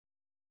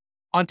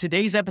On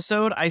today's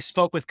episode, I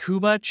spoke with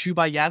Kuba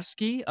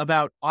Czubajewski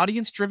about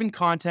audience driven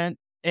content,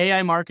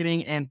 AI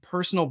marketing, and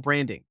personal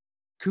branding.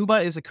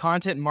 Kuba is a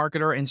content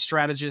marketer and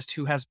strategist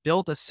who has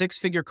built a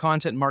six-figure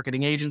content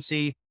marketing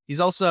agency. He's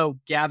also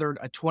gathered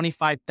a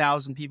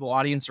 25,000 people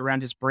audience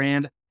around his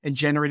brand and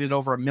generated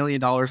over $1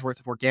 million worth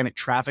of organic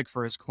traffic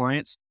for his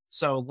clients.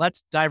 So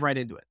let's dive right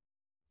into it.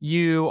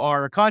 You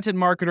are a content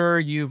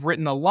marketer. You've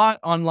written a lot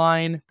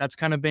online. That's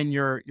kind of been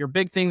your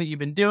big thing that you've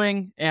been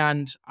doing.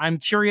 And I'm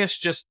curious,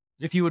 just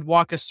if you would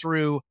walk us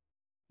through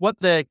what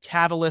the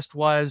catalyst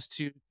was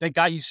to that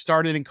got you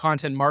started in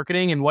content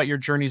marketing and what your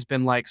journey's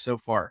been like so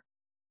far.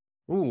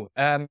 Ooh,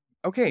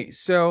 okay.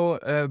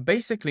 So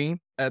basically,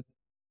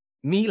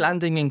 me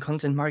landing in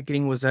content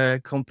marketing was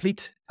a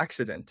complete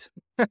accident.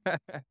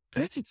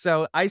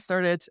 So I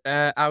started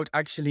out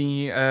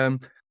actually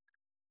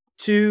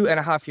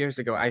 2.5 years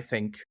ago, I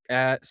think.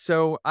 I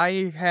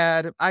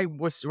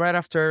was right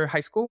after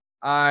high school.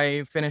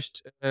 I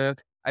finished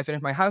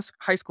my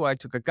high school. I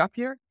took a gap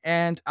year,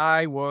 and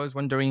I was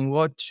wondering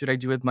what should I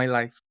do with my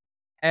life.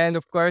 And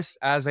of course,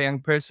 as a young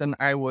person,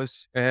 I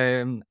was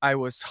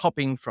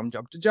hopping from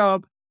job to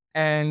job.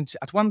 And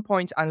at one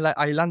point,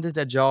 I landed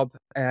a job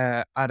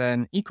at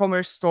an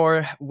e-commerce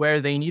store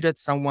where they needed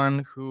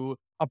someone who,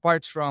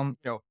 apart from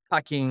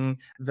packing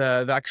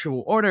the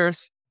actual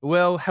orders,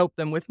 will help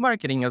them with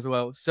marketing as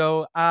well.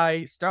 So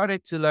I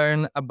started to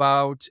learn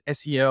about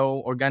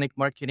SEO, organic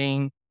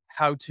marketing,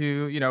 how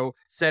to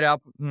set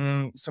up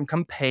some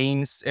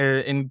campaigns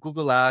in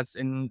Google Ads,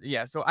 and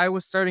yeah. So I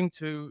was starting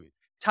to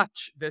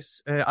touch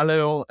this a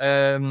little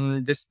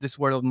this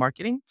world of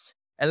marketing.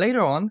 And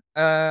later on,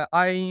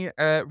 I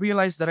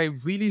realized that I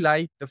really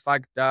like the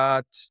fact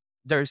that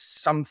there's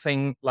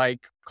something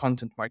like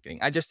content marketing.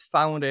 I just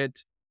found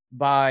it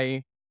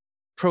by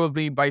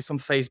probably by some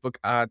Facebook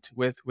ad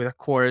with a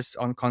course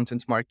on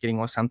content marketing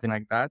or something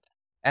like that.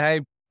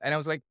 And I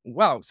was like,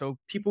 wow, so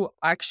people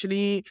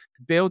actually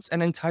built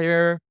an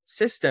entire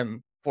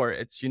system for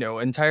it,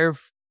 entire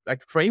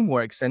like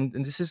frameworks, and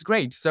this is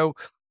great. So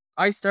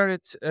I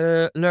started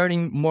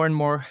learning more and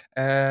more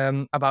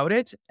about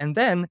it. And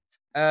then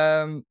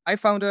I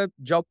found a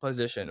job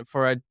position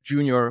for a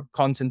junior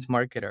content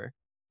marketer.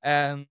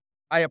 Um,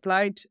 I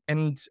applied,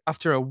 and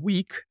after a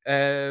week,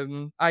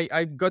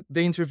 I got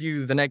the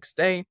interview the next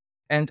day.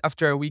 And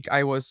after a week,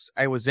 I was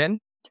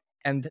in.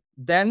 And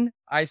then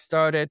I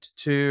started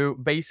to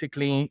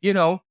basically,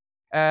 how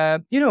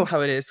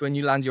it is when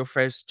you land your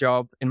first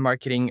job in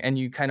marketing and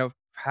you kind of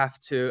have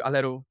to a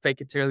little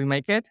fake it till you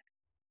make it.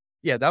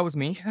 Yeah, that was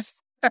me.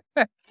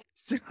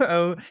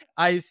 So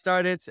I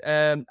started.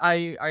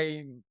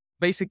 I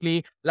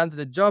basically landed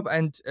a job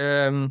and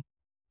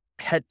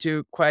had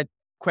to quite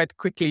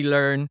quickly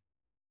learn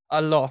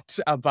a lot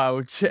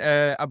about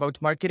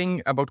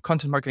marketing, about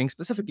content marketing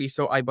specifically.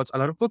 So I bought a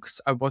lot of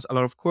books, I bought a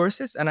lot of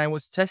courses, and I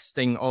was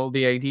testing all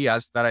the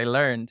ideas that I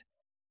learned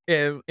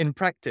in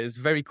practice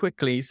very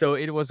quickly. So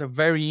it was a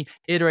very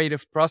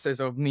iterative process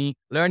of me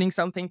learning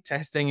something,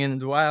 testing in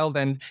the wild,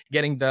 and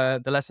getting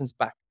the lessons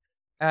back.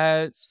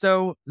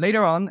 So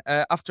later on,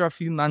 after a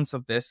few months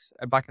of this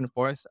back and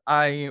forth,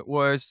 I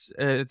was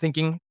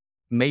thinking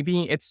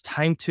maybe it's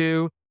time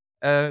to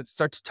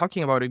start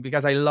talking about it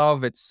because I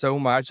love it so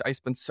much. I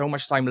spent so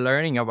much time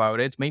learning about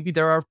it. Maybe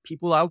there are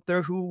people out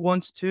there who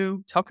want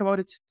to talk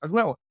about it as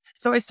well.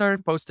 So I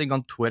started posting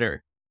on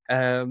Twitter,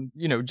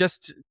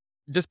 just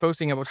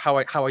posting about how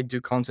I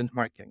do content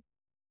marketing.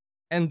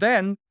 And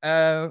then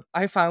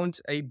I found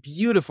a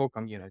beautiful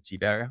community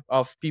there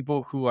of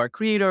people who are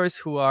creators,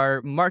 who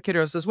are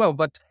marketers as well,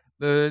 but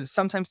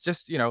sometimes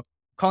just,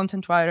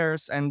 content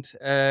writers and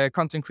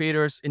content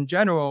creators in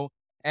general.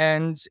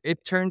 And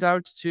it turned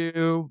out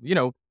to,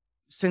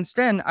 since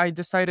then I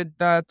decided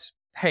that,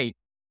 hey,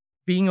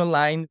 being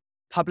online,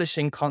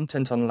 publishing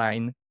content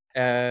online,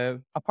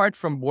 apart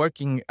from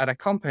working at a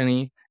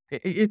company,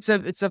 it's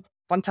a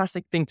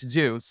fantastic thing to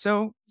do.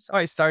 So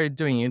I started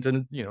doing it,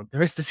 and the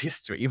rest is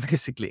history,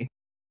 basically.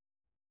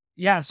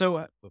 Yeah,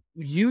 so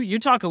you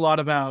talk a lot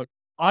about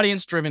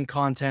audience driven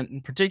content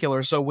in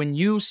particular. So when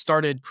you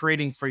started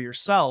creating for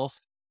yourself,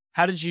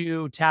 how did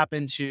you tap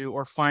into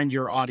or find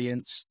your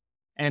audience,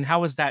 and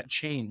how has that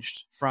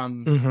changed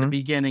from the hmm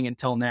beginning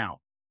until now?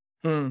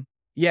 Mm.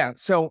 Yeah.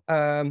 So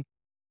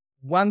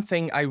one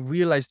thing I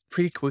realized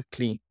pretty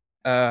quickly,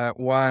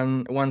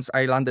 once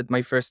I landed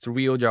my first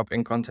real job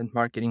in content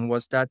marketing,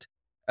 was that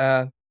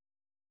uh,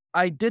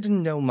 I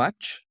didn't know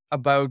much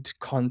about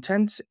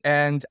content,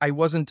 and I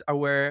wasn't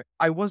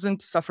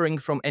suffering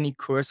from any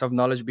curse of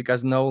knowledge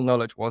because no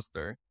knowledge was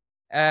there.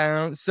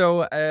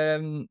 So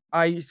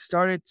I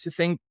started to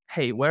think,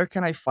 hey, where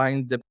can I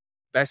find the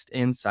best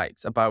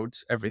insights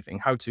about everything,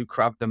 how to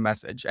craft the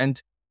message? And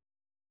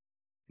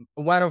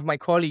one of my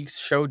colleagues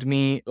showed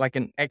me like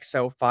an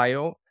Excel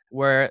file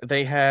where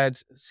they had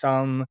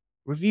some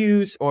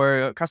reviews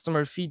or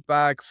customer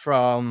feedback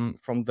from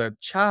the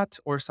chat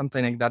or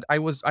something like that. I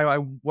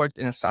worked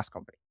in a SaaS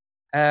company,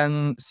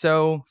 and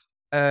so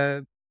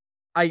uh,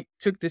 I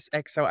took this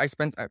Excel. I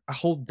spent a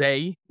whole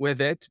day with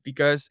it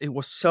because it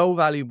was so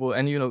valuable,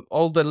 and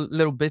all the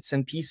little bits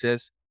and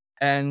pieces.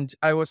 And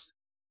I was,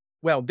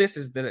 well, this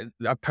is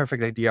a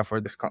perfect idea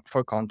for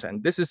for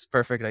content. This is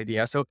perfect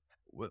idea. So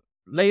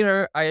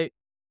later I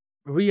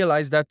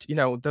realized that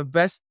the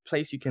best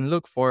place you can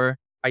look for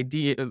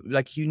idea,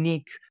 like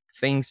unique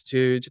things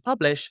to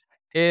publish,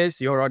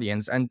 is your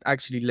audience and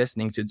actually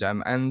listening to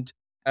them. And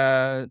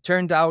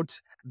turned out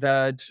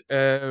that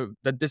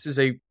that this is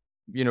a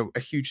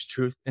huge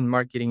truth in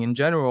marketing in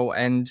general.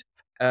 And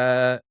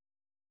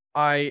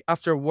I,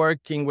 after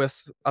working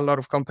with a lot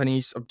of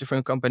companies, of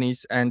different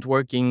companies, and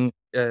working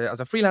as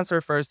a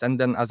freelancer first and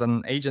then as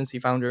an agency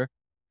founder,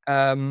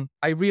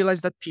 I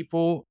realized that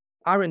people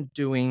aren't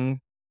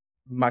doing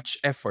much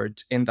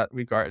effort in that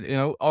regard,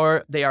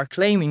 or they are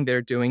claiming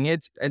they're doing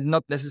it and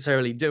not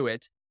necessarily do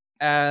it.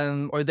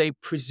 Or they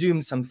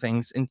presume some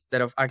things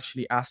instead of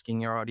actually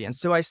asking your audience.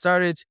 So I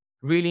started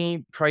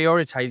really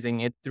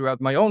prioritizing it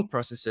throughout my own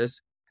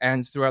processes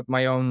and throughout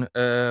my own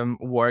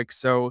work.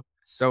 So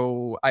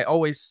I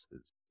always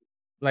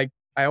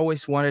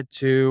wanted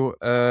to,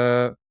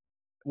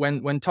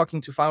 when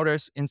talking to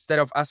founders, instead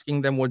of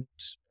asking them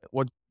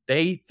what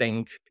they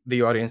think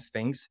the audience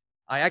thinks,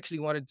 I actually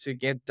wanted to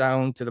get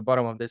down to the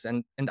bottom of this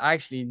and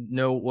actually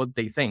know what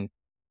they think.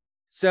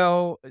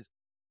 So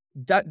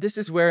that this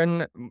is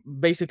when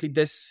basically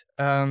this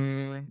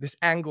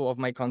angle of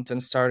my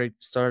content started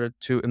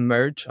to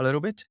emerge a little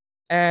bit.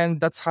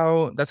 And that's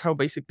how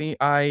basically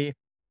I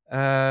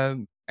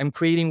am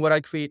creating what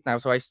I create now.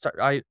 So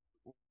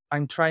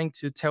I'm trying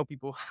to tell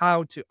people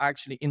how to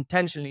actually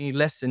intentionally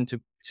listen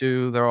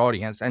to their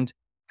audience, and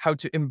how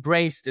to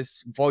embrace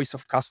this voice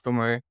of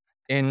customer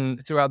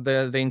throughout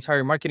the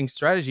entire marketing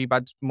strategy,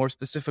 but more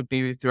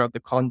specifically throughout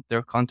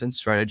their content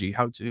strategy,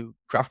 how to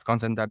craft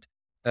content that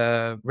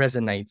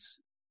resonates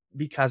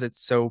because it's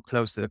so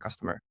close to the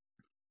customer.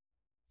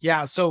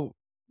 Yeah. So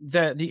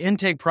the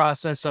intake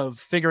process of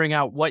figuring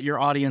out what your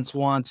audience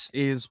wants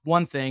is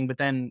one thing, but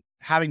then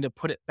having to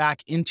put it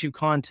back into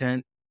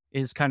content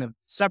is kind of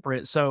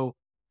separate. So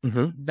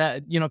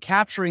that,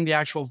 capturing the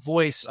actual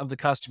voice of the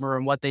customer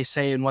and what they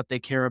say and what they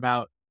care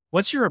about.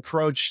 What's your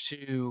approach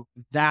to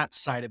that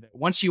side of it?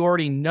 Once you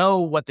already know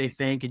what they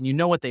think and you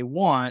know what they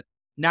want,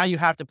 now you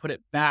have to put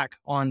it back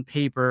on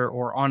paper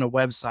or on a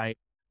website.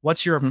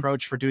 What's your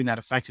approach for doing that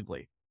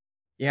effectively?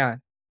 Yeah.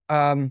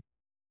 The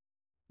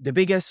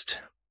biggest,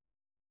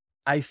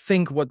 I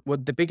think what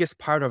the biggest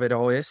part of it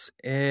all is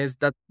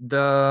that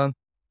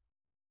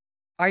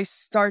I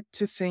start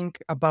to think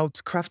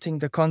about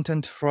crafting the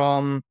content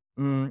from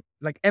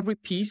like every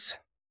piece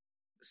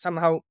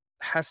somehow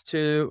has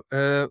to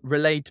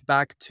relate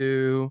back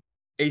to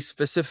a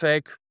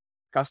specific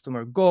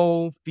customer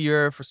goal,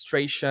 fear,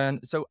 frustration.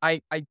 So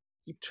I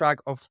keep track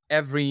of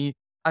every,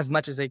 as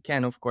much as I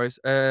can, of course,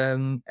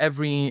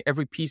 every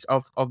piece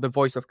of the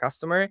voice of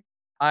customer.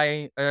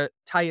 I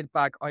tie it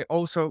back. I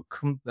also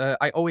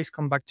I always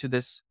come back to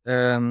this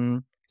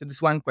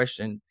one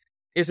question: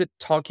 is it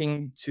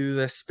talking to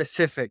the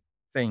specific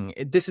thing?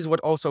 This is what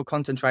also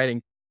content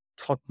writing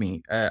taught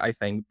me, I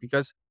think,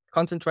 because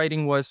content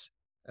writing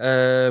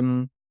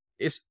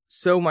is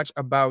so much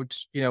about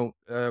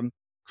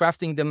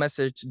crafting the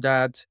message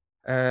that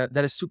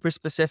is super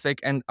specific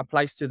and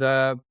applies to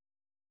the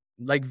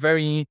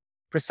very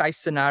precise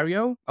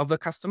scenario of the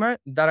customer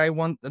that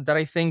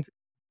I think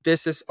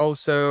this is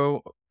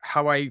also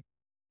how I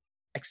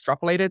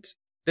extrapolated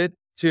it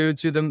to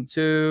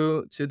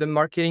the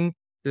marketing,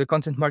 to the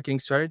content marketing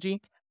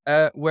strategy,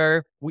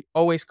 where we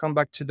always come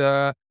back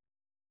to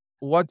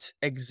what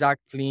is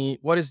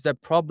the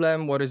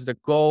problem, what is the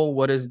goal,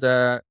 what is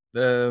the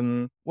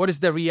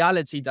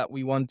reality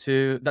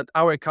that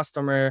our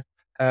customer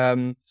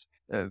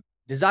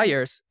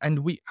desires,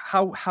 and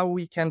how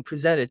we can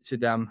present it to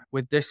them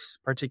with this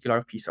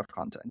particular piece of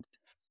content.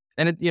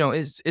 And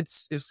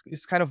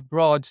it's kind of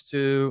broad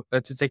to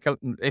take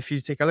if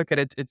you take a look at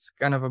it, it's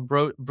kind of a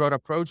broad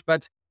approach,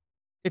 but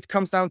it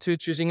comes down to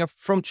choosing a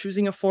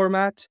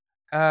format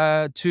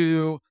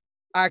to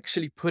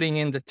actually putting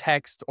in the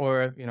text,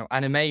 or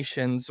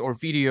animations or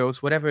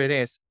videos, whatever it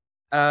is.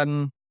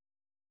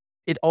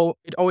 It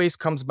always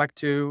comes back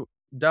to,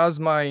 does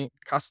my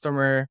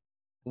customer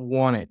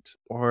want it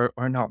or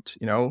not?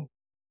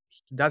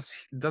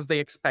 Does they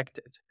expect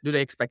it? Do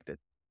they expect it?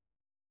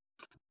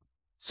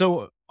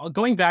 So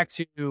going back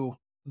to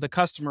the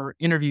customer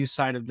interview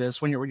side of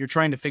this, when you're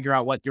trying to figure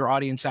out what your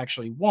audience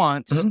actually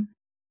wants,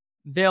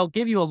 they'll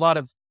give you a lot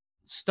of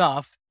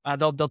stuff.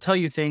 They'll tell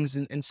you things,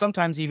 and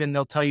sometimes even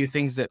they'll tell you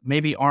things that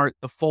maybe aren't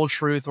the full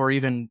truth or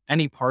even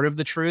any part of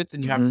the truth,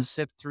 and you have to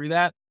sift through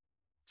that.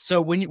 So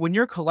when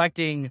you're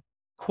collecting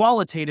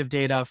qualitative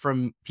data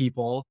from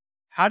people,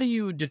 how do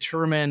you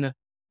determine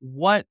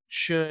what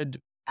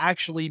should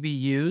actually be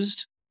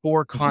used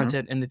for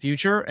content in the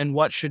future and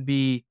what should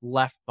be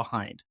left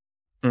behind?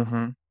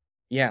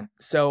 Yeah.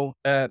 So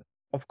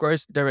of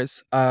course there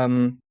is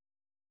a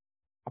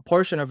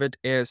portion of it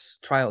is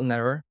trial and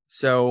error.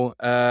 So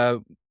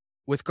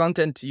with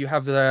content, you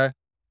have the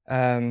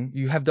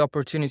you have the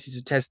opportunity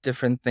to test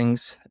different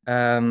things,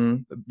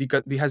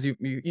 because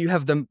you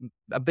have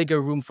a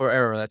bigger room for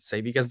error, let's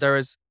say, because there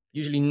is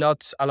usually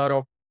not a lot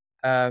of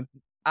uh,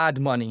 ad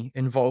money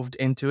involved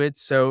into it,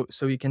 so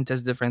you can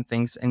test different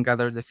things and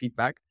gather the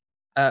feedback.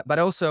 But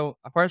also,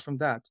 apart from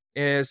that,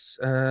 is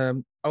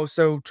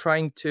also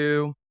trying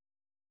to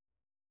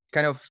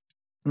kind of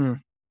hmm,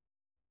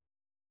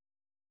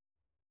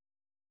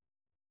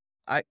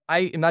 I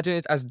imagine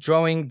it as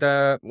drawing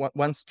the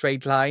one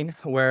straight line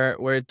where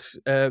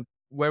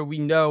we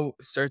know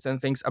certain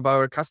things about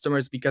our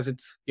customers because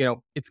it's,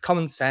 it's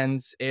common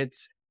sense.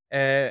 It's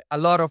a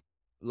lot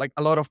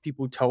of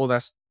people told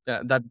us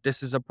that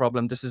this is a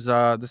problem. This is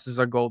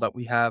a goal that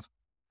we have,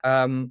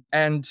 and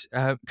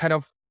kind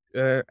of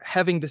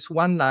having this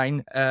one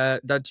line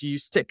that you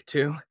stick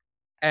to.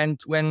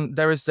 And when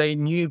there is a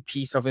new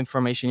piece of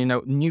information,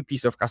 new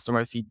piece of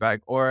customer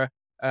feedback, or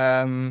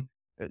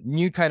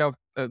new kind of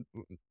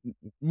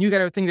new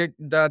kind of thing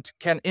that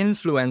can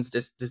influence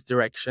this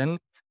direction,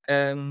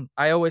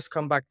 I always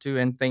come back to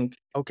and think,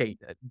 okay,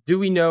 do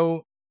we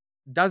know,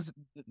 does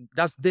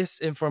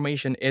this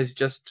information is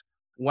just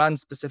one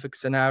specific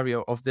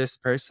scenario of this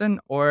person,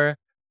 or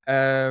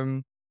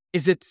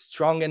is it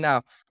strong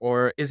enough,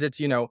 or is it,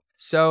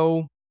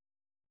 so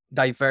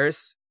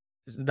diverse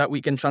that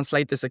we can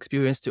translate this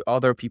experience to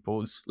other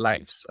people's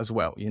lives as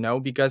well,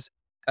 because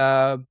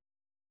uh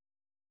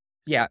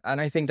yeah, and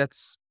I think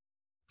that's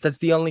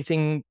the only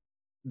thing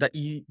that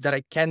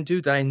I can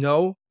do, that I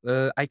know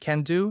I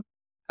can do.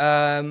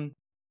 Um,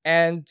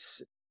 and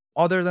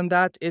other than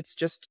that, it's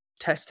just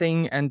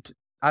testing and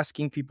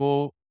asking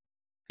people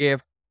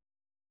if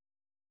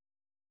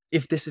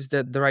this is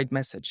the right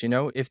message,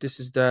 if this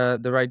is the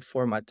right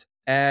format.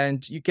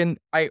 And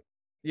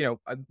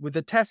with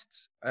the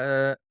tests,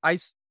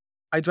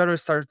 I'd rather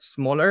start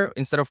smaller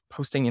instead of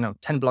posting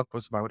 10 blog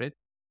posts about it.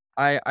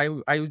 I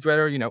would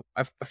rather,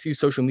 a few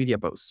social media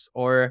posts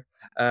or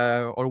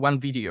one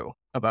video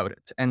about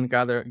it and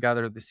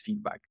gather this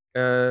feedback.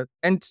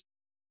 And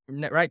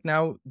right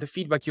now, the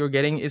feedback you're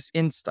getting is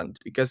instant,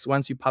 because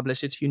once you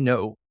publish it,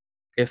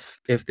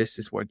 if this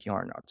is working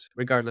or not,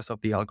 regardless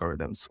of the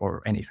algorithms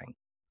or anything.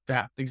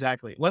 Yeah,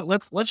 exactly.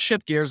 Let's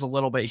shift gears a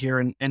little bit here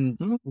and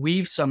Mhm.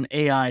 weave some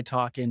AI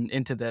talk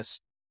into this.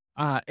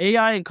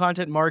 AI and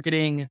content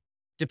marketing,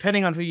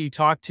 depending on who you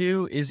talk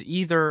to, is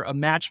either a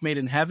match made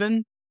in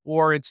heaven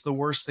or it's the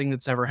worst thing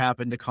that's ever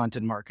happened to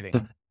content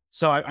marketing.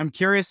 So I'm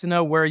curious to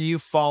know where you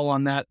fall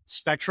on that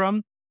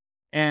spectrum,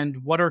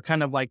 and what are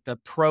kind of like the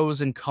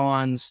pros and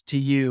cons to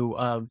you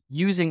of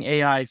using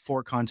AI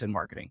for content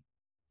marketing.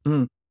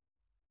 Mm.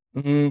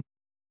 Mm,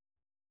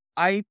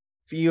 I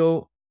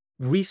feel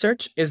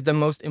research is the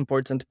most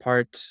important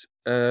part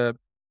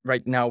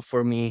right now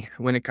for me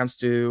when it comes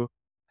to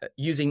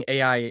using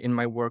AI in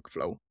my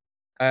workflow.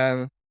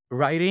 Um,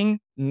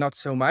 Writing, not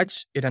so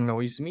much. It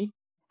annoys me.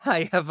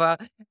 I have a,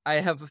 I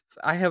have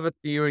a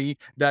theory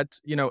that,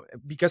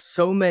 because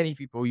so many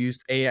people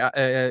used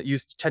AI,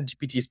 used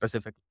ChatGPT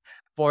specifically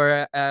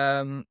for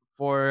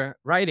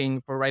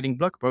writing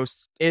blog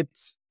posts.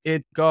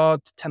 It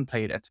got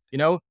templated.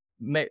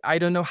 I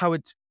don't know how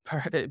it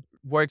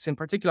works in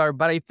particular,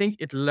 but I think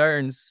it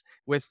learns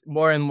with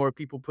more and more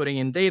people putting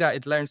in data.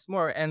 It learns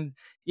more, and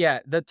yeah,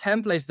 the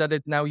templates that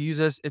it now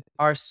uses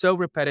are so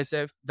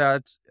repetitive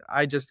that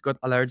I just got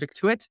allergic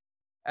to it.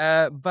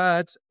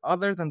 But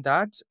other than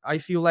that, I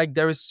feel like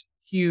there is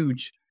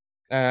huge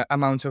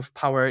amount of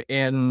power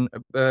in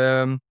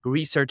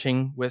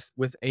researching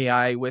with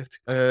AI.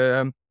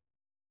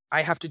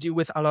 I have to deal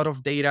with a lot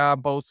of data,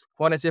 both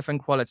quantitative and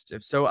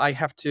qualitative. So I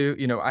have to,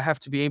 I have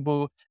to be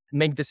able to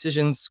make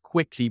decisions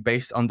quickly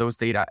based on those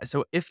data.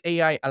 So if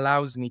AI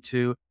allows me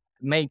to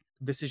make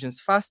decisions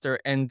faster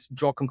and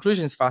draw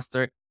conclusions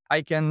faster,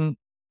 I can,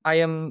 I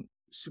am,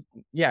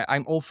 yeah,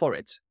 I'm all for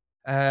it.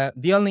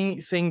 The only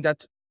thing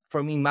that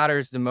for me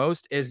matters the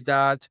most is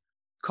that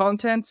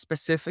content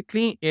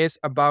specifically is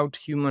about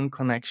human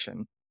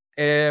connection.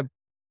 Uh,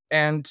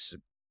 and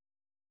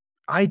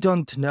I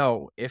don't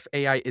know if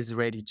AI is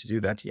ready to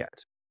do that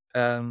yet.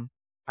 Um,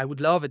 I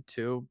would love it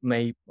to,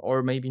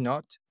 or maybe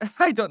not.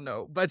 I don't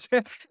know, but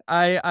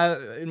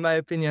in my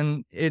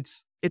opinion,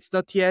 it's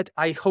not yet.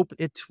 I hope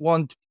it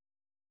won't.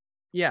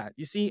 Yeah,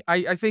 you see,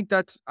 I think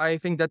that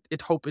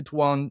it hope it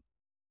won't.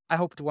 I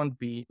hope it won't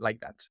be like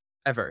that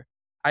ever.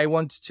 I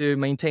want to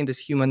maintain this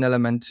human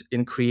element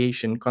in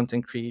creation,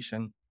 content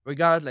creation,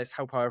 regardless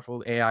how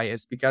powerful AI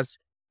is, because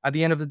at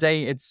the end of the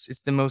day, it's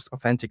the most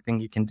authentic thing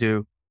you can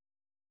do.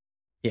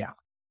 Yeah.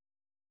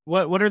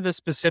 What are the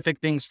specific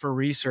things for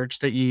research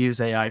that you use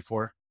AI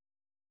for?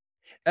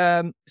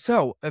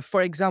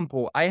 For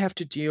example, I have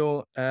to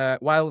deal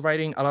while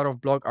writing a lot of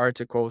blog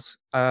articles.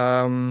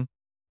 I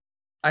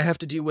have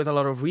to deal with a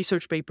lot of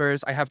research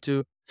papers. I have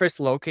to first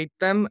locate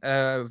them,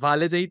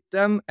 validate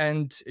them,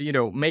 and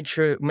make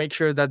sure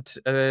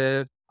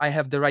that I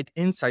have the right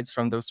insights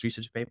from those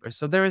research papers.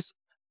 So there is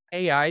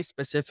AI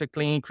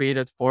specifically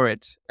created for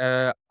it.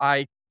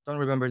 I don't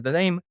remember the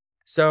name.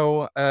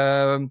 So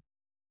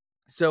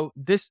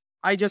this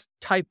I just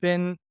type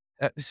in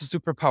this is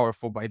super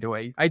powerful, by the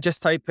way. I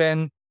just type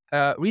in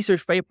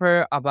research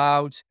paper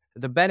about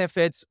the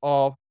benefits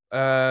of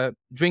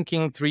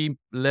drinking 3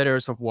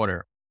 liters of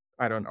water.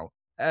 I don't know.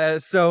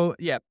 So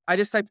yeah, I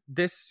just typed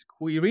this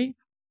query,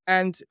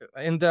 and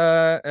in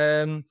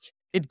the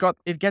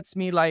it gets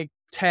me like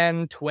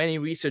 10, 20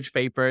 research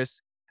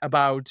papers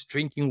about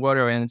drinking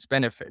water and its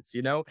benefits.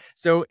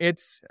 So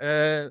it's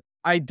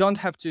I don't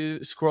have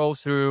to scroll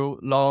through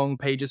long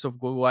pages of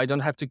Google. I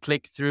don't have to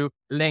click through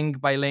link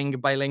by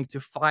link by link to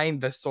find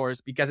the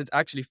source, because it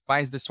actually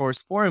finds the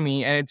source for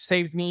me, and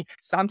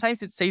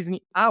sometimes it saves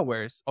me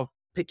hours of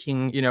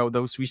picking,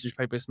 those research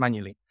papers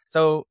manually.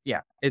 So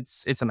yeah,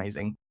 it's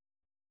amazing.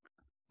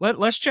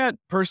 Let's chat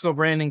personal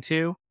branding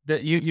too.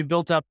 That you've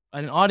built up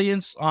an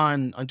audience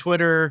on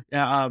Twitter.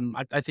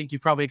 I think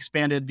you've probably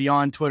expanded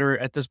beyond Twitter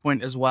at this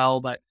point as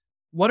well. But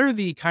what are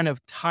the kind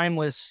of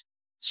timeless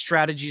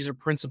strategies or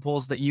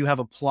principles that you have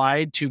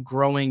applied to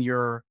growing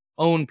your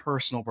own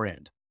personal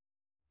brand?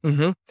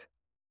 Mm-hmm.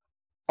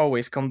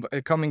 Always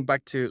coming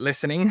back to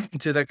listening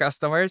to the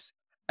customers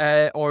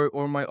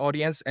or my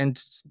audience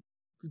and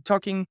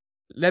talking.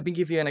 Let me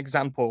give you an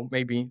example,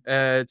 maybe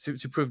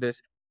to prove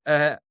this.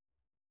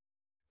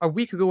 A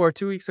week ago or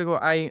 2 weeks ago,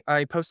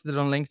 I posted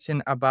on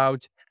LinkedIn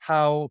about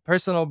how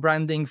personal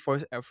branding for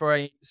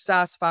a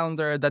SaaS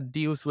founder that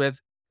deals with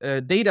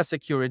data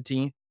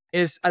security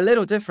is a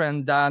little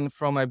different than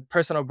from a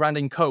personal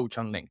branding coach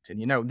on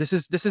LinkedIn.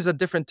 This is a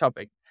different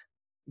topic.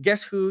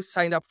 Guess who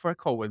signed up for a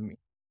call with me?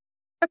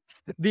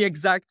 The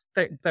exact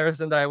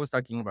person that I was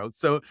talking about.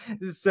 So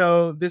this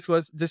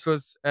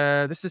is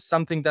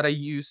something that I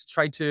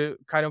try to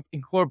kind of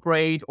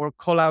incorporate or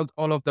call out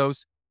all of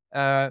those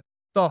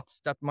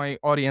thoughts that my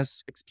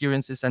audience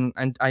experiences and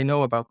I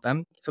know about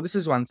them. So this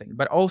is one thing,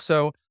 but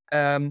also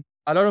a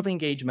lot of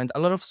engagement, a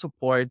lot of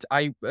support.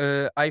 I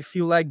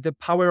feel like the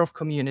power of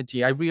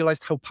community. I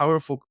realized how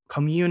powerful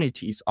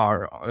communities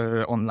are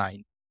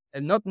online.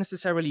 And not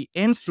necessarily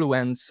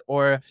influence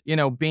or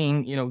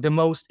being the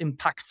most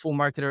impactful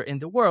marketer in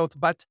the world,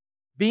 but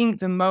being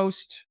the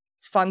most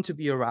fun to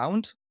be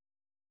around.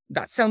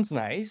 That sounds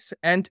nice,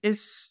 and it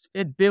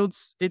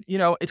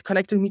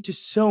connected me to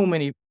so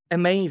many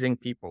amazing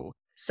people.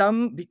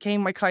 Some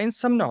became my clients,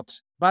 some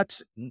not,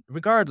 but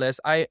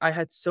regardless, I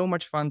had so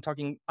much fun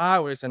talking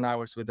hours and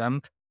hours with them.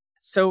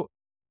 So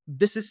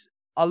this is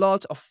a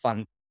lot of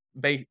fun.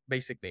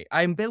 Basically,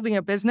 I'm building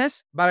a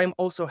business, but I'm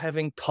also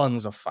having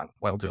tons of fun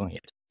while doing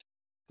it.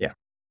 Yeah.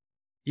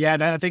 Yeah,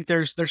 and I think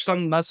there's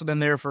some lesson in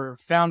there for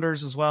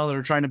founders as well that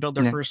are trying to build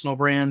their personal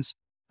brands.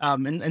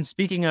 And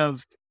speaking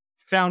of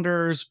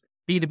founders,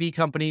 B2B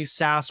companies,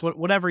 SaaS,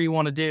 whatever you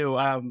want to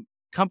do,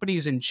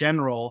 companies in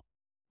general,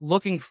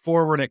 looking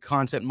forward at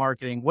content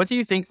marketing, what do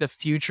you think the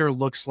future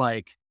looks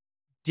like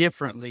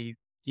differently,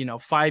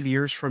 5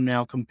 years from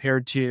now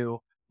compared to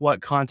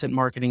what content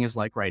marketing is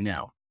like right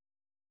now?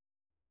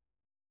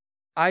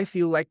 I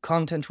feel like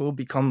content will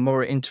become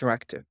more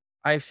interactive.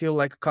 I feel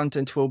like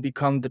content will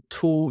become the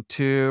tool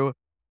to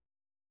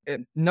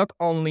not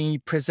only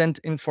present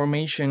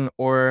information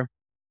or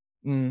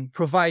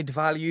provide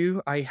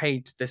value. I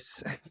hate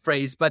this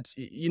phrase, but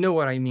you know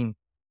what I mean.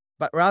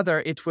 But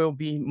rather, it will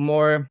be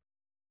more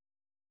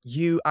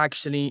you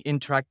actually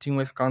interacting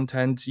with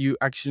content, you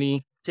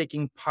actually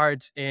taking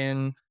part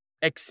in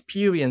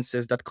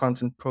experiences that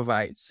content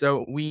provides.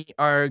 So we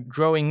are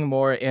growing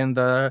more in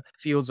the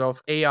fields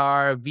of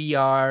AR,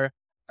 VR,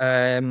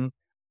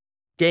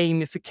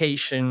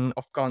 gamification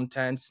of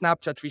content.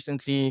 Snapchat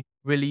recently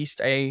released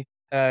a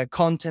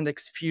content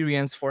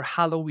experience for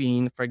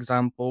Halloween, for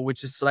example,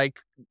 which is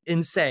like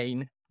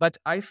insane. But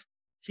I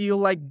feel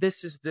like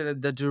this is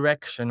the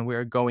direction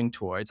we're going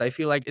towards. I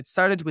feel like it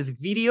started with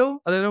video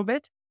a little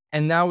bit,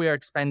 and now we are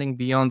expanding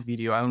beyond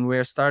video, and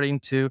we're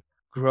starting to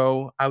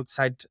grow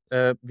outside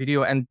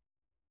video, and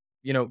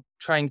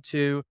trying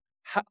to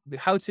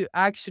how to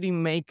actually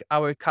make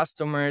our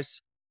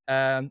customers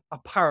a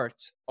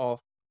part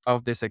of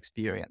this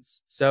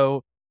experience.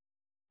 So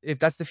if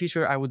that's the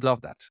future, I would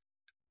love that.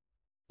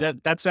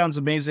 That sounds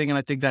amazing, and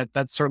I think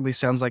that certainly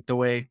sounds like the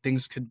way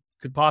things could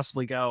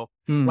possibly go.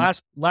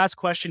 Last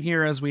question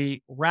here as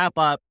we wrap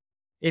up.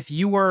 If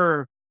you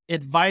were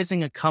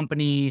advising a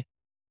company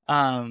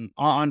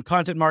on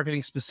content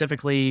marketing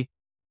specifically,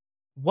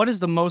 what is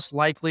the most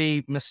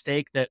likely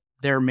mistake that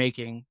they're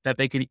making that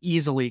they could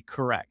easily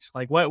correct?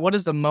 Like what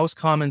is the most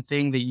common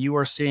thing that you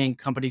are seeing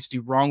companies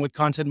do wrong with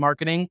content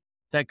marketing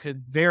that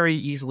could very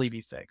easily be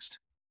fixed?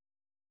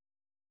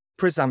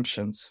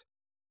 Presumptions.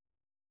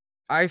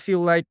 I feel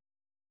like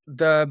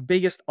the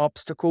biggest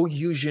obstacle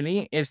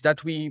usually is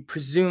that we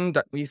presume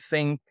that we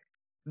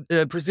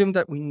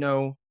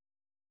know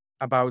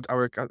about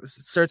our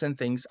certain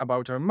things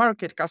about our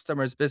market,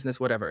 customers, business,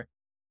 whatever.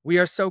 We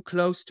are so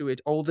close to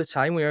it all the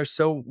time. We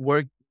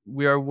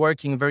are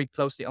working very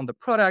closely on the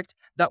product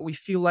that we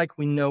feel like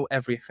we know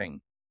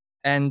everything.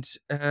 And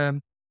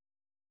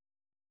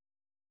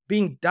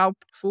being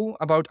doubtful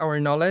about our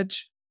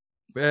knowledge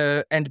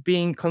and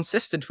being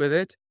consistent with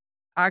it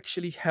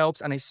actually helps.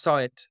 And I saw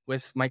it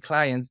with my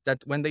clients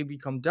that when they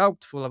become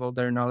doubtful about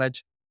their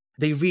knowledge,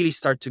 they really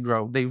start to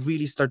grow. They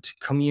really start to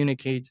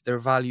communicate their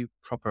value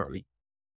properly.